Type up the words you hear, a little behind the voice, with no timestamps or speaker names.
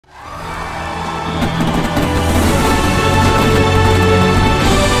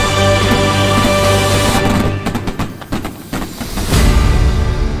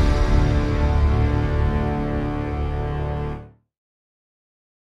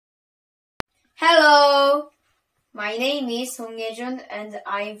Hello! My name is Song Ye-jun and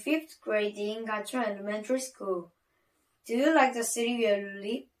I am 5th grade in Gachon Elementary School. Do you like the city where you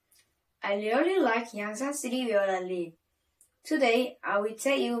live? I really like Yangsan city where I live. Today, I will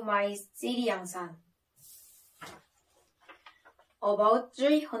tell you my city Yangsan. About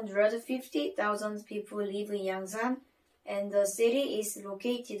 350,000 people live in Yangsan, and the city is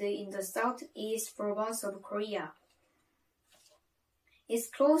located in the southeast province of Korea. It's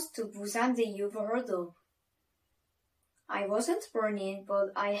close to Busan that you've heard of. I wasn't born in,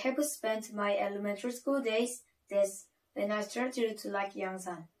 but I have spent my elementary school days. That's when I started to like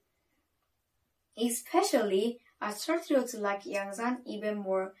Yangsan. Especially, I started to like Yangsan even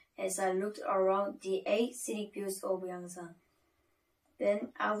more as I looked around the 8 scenic views of Yangsan.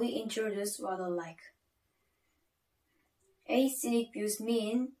 Then I will introduce what I like. 8 scenic views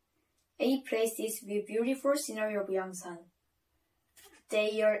mean 8 places with beautiful scenery of Yangsan.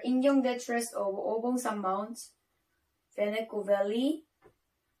 They are Inyeongdae Terrace of Obongsan Mount, Veneco Valley,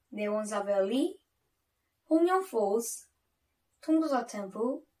 Naewonsa Valley, Hongyeong Falls, Tongdosa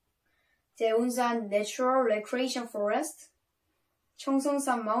Temple, Daeunsan Natural Recreation Forest,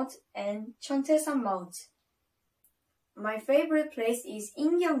 Cheongseongsan Mount, and Cheontaesan Mount. My favorite place is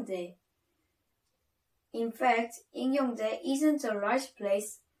Inyeongdae. In fact, Inyeongdae isn't a large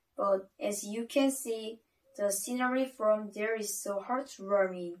place, but as you can see, the scenery from there is so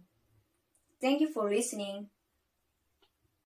heartwarming. Thank you for listening.